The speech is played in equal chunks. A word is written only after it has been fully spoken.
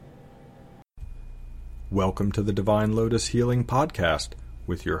Welcome to the Divine Lotus Healing Podcast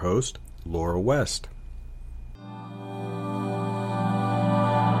with your host, Laura West.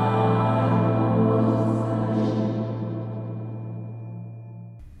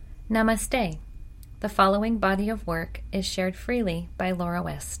 Namaste. The following body of work is shared freely by Laura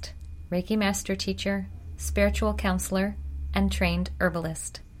West, Reiki Master Teacher, Spiritual Counselor, and trained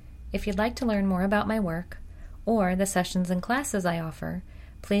herbalist. If you'd like to learn more about my work or the sessions and classes I offer,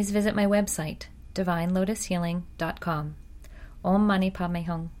 please visit my website, divinelotushealing.com. Om Mani Padme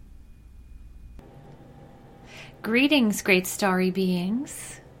Hum. Greetings, great starry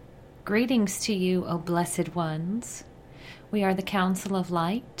beings. Greetings to you, O blessed ones. We are the Council of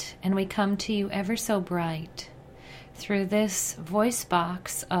Light, and we come to you ever so bright through this voice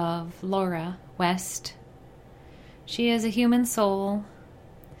box of Laura West. She is a human soul.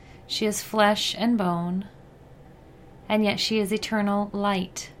 She is flesh and bone, and yet she is eternal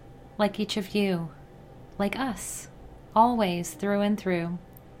light, like each of you, like us, always through and through.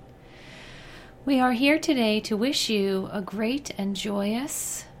 We are here today to wish you a great and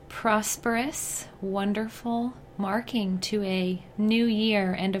joyous, prosperous, wonderful marking to a new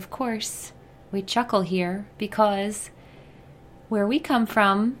year. And of course, we chuckle here because where we come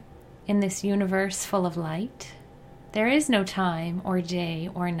from in this universe full of light, there is no time or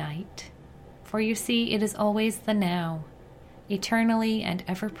day or night. For you see, it is always the now, eternally and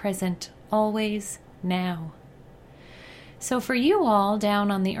ever present, always now. So for you all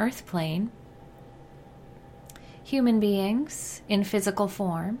down on the earth plane, human beings in physical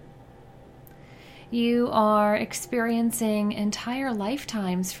form, you are experiencing entire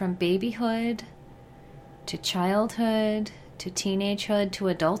lifetimes from babyhood to childhood to teenagehood to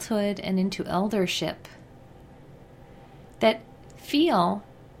adulthood and into eldership that feel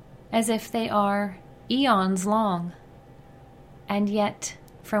as if they are eons long. And yet,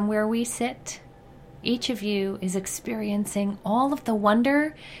 from where we sit, each of you is experiencing all of the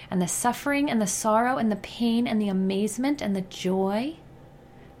wonder and the suffering and the sorrow and the pain and the amazement and the joy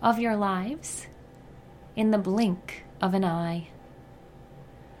of your lives in the blink of an eye.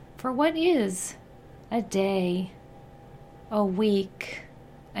 For what is a day, a week,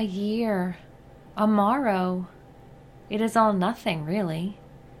 a year, a morrow? It is all nothing, really.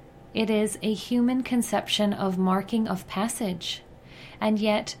 It is a human conception of marking of passage, and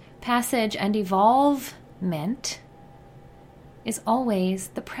yet passage and evolvement is always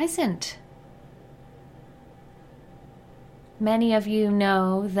the present. Many of you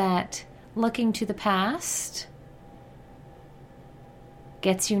know that looking to the past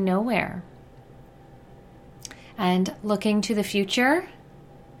gets you nowhere, and looking to the future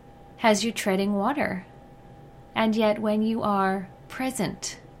has you treading water. And yet when you are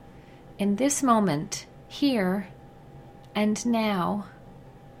present in this moment, here and now,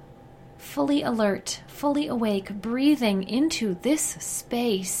 fully alert, fully awake, breathing into this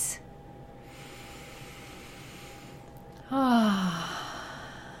space,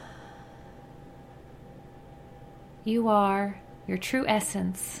 you are your true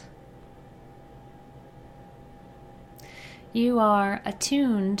essence. You are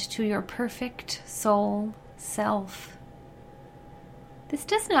attuned to your perfect soul self. This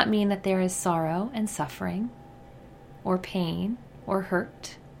does not mean that there is sorrow and suffering, or pain, or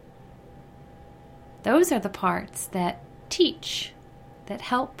hurt. Those are the parts that teach, that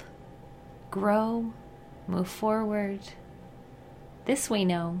help, grow, move forward. This we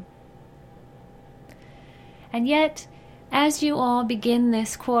know. And yet, as you all begin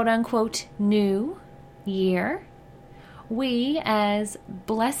this quote-unquote new year, we as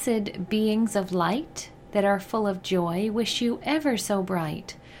blessed beings of light that are full of joy wish you ever so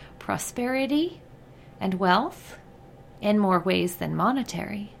bright prosperity and wealth in more ways than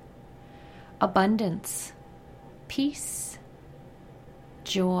monetary, abundance, peace,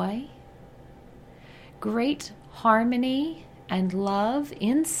 joy, great harmony and love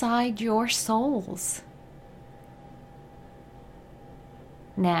inside your souls,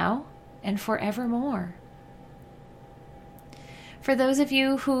 now and forevermore. For those of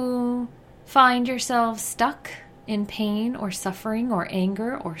you who find yourselves stuck in pain or suffering or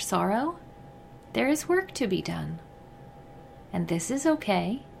anger or sorrow, there is work to be done. And this is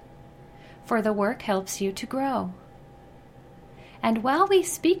okay, for the work helps you to grow. And while we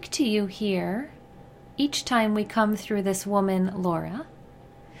speak to you here, each time we come through this woman, Laura,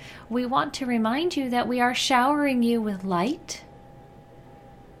 we want to remind you that we are showering you with light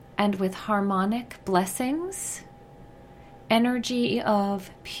and with harmonic blessings, energy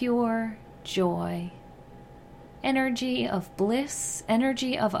of pure joy, energy of bliss,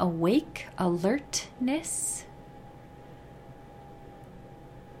 energy of awake alertness.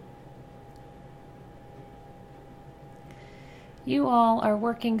 You all are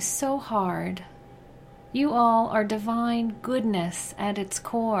working so hard. You all are divine goodness at its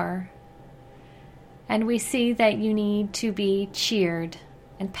core. And we see that you need to be cheered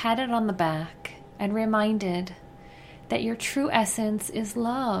and patted on the back and reminded that your true essence is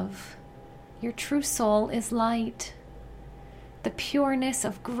love. Your true soul is light. The pureness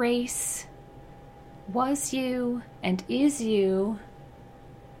of grace was you and is you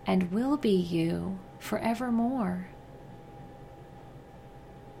and will be you forevermore.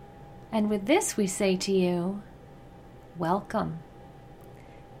 And with this we say to you, welcome.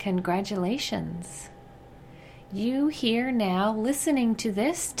 Congratulations. You here now listening to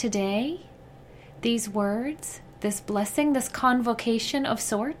this today, these words, this blessing, this convocation of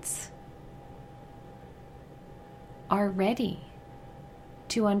sorts, are ready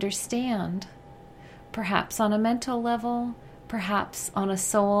to understand, perhaps on a mental level, perhaps on a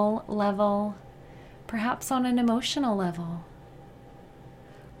soul level, perhaps on an emotional level.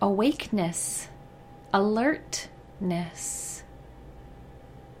 Awakeness, alertness,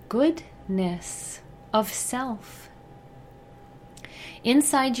 goodness of self.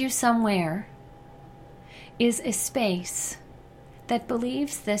 Inside you somewhere is a space that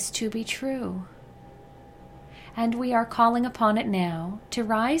believes this to be true. And we are calling upon it now to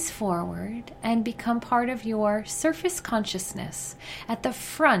rise forward and become part of your surface consciousness at the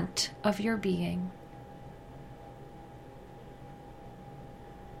front of your being.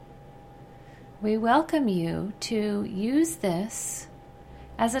 We welcome you to use this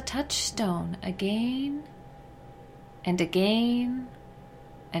as a touchstone again and again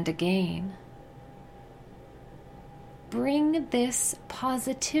and again. Bring this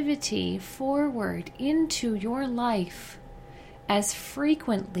positivity forward into your life as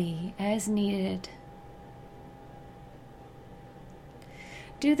frequently as needed.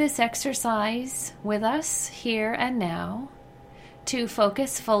 Do this exercise with us here and now to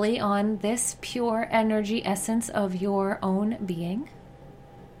focus fully on this pure energy essence of your own being.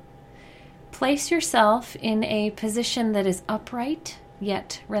 Place yourself in a position that is upright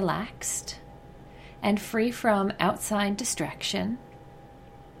yet relaxed and free from outside distraction.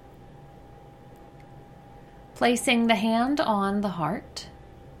 Placing the hand on the heart,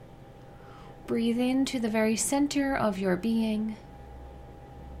 breathe into the very center of your being.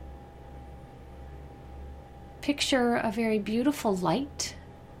 Picture a very beautiful light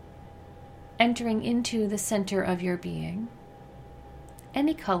entering into the center of your being.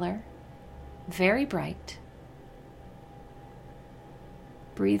 Any color, very bright.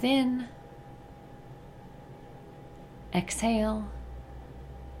 Breathe in. Exhale.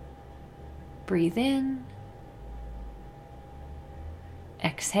 Breathe in.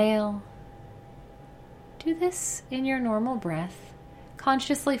 Exhale. Do this in your normal breath,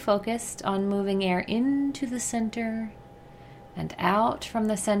 consciously focused on moving air into the center and out from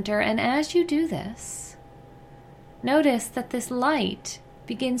the center. And as you do this, notice that this light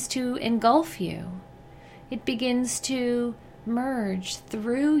begins to engulf you. It begins to merge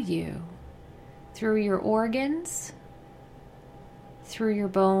through you, through your organs, through your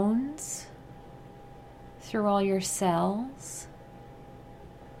bones, through all your cells,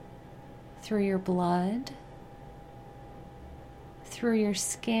 through your blood, through your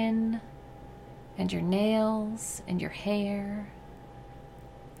skin and your nails and your hair,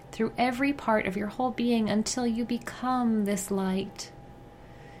 through every part of your whole being until you become this light,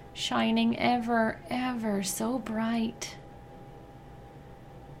 shining ever, ever so bright.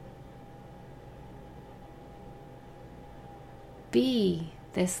 Be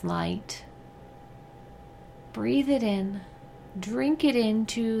this light. Breathe it in. Drink it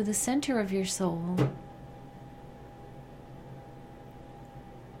into the center of your soul.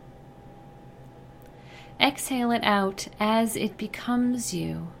 Exhale it out as it becomes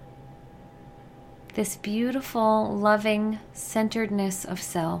you. This beautiful, loving centeredness of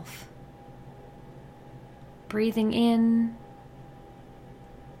self. Breathing in,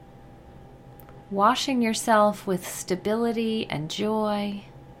 washing yourself with stability and joy,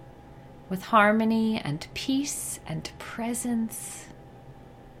 with harmony and peace and presence.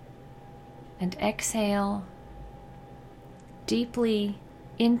 And exhale deeply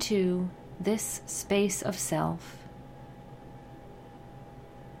into this space of self.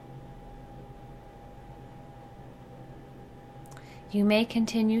 You may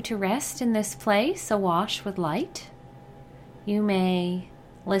continue to rest in this place awash with light. You may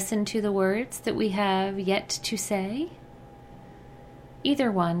listen to the words that we have yet to say.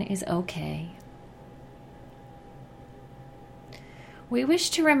 Either one is okay. We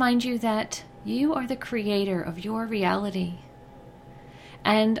wish to remind you that you are the creator of your reality.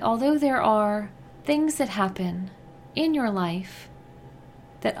 And although there are things that happen in your life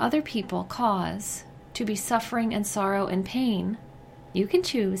that other people cause to be suffering and sorrow and pain, you can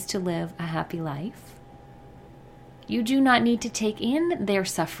choose to live a happy life. You do not need to take in their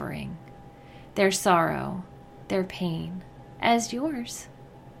suffering, their sorrow, their pain as yours.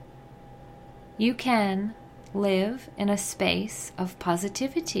 You can live in a space of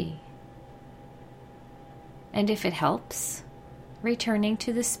positivity. And if it helps, returning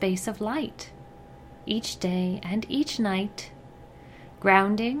to the space of light each day and each night,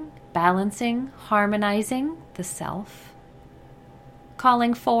 grounding, balancing, harmonizing the self,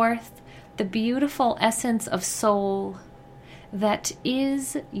 calling forth the beautiful essence of soul that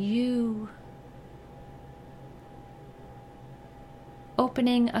is you,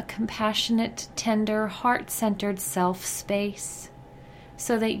 opening a compassionate, tender, heart-centered self space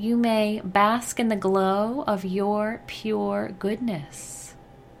so that you may bask in the glow of your pure goodness.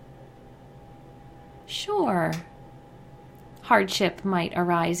 Sure, hardship might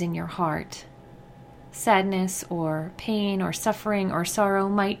arise in your heart. Sadness or pain or suffering or sorrow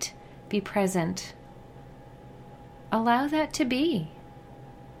might be present. Allow that to be.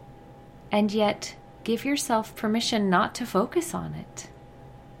 And yet, give yourself permission not to focus on it.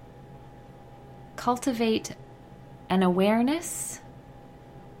 Cultivate an awareness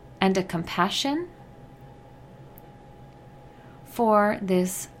and a compassion for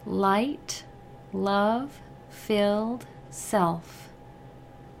this light, love-filled self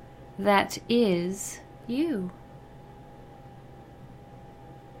that is you.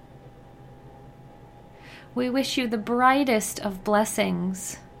 We wish you the brightest of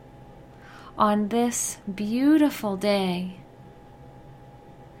blessings on this beautiful day.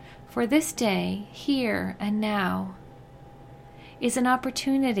 For this day, here and now, is an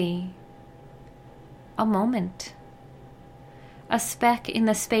opportunity, a moment, a speck in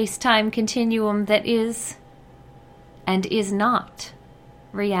the space-time continuum that is and is not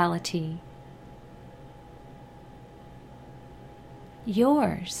reality.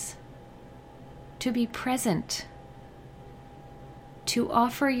 Yours to be present, to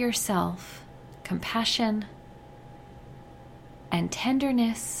offer yourself compassion and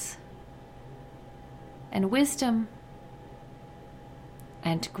tenderness and wisdom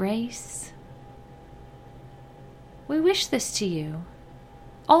and grace. We wish this to you,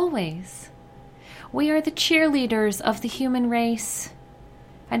 always. We are the cheerleaders of the human race,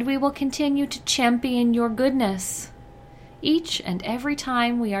 and we will continue to champion your goodness each and every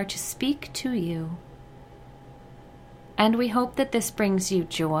time we are to speak to you. And we hope that this brings you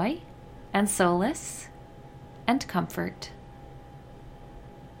joy and solace and comfort.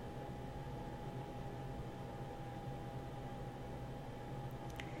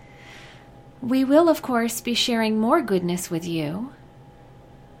 We will, of course, be sharing more goodness with you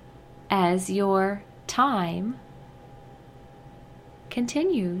as your time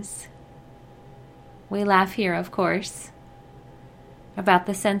continues. We laugh here, of course, about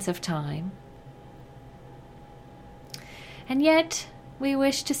the sense of time. And yet, we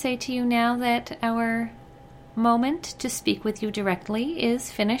wish to say to you now that our moment to speak with you directly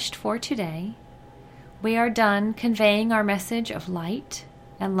is finished for today. We are done conveying our message of light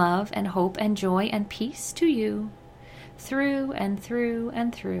and love and hope and joy and peace to you through and through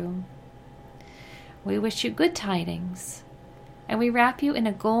and through. We wish you good tidings, and we wrap you in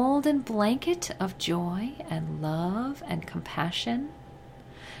a golden blanket of joy and love and compassion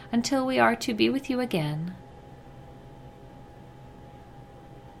until we are to be with you again.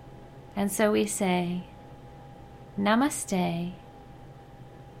 And so we say, Namaste,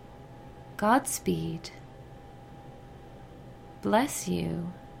 Godspeed, bless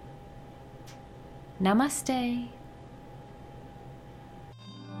you, Namaste,